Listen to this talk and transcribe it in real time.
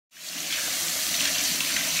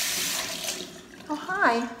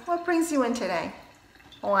Hi, what brings you in today?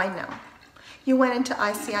 Oh, I know. You went into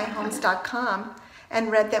icihomes.com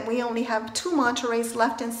and read that we only have 2 Montereys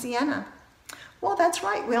left in Siena. Well, that's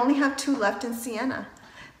right. We only have 2 left in Siena.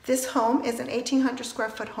 This home is an 1,800 square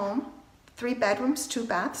foot home, 3 bedrooms, 2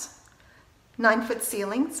 baths, 9-foot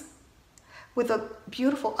ceilings, with a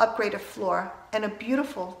beautiful upgraded floor and a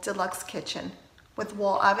beautiful deluxe kitchen with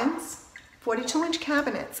wall ovens, 42-inch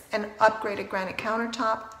cabinets, and upgraded granite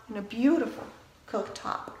countertop, and a beautiful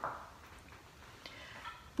cooktop.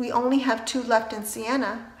 We only have 2 left in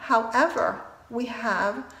Siena. However, we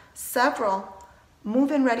have several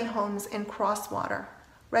move-in ready homes in Crosswater,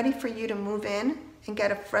 ready for you to move in and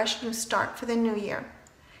get a fresh new start for the new year.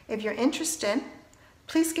 If you're interested,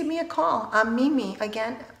 please give me a call. I'm Mimi,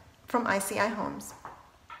 again, from ICI Homes.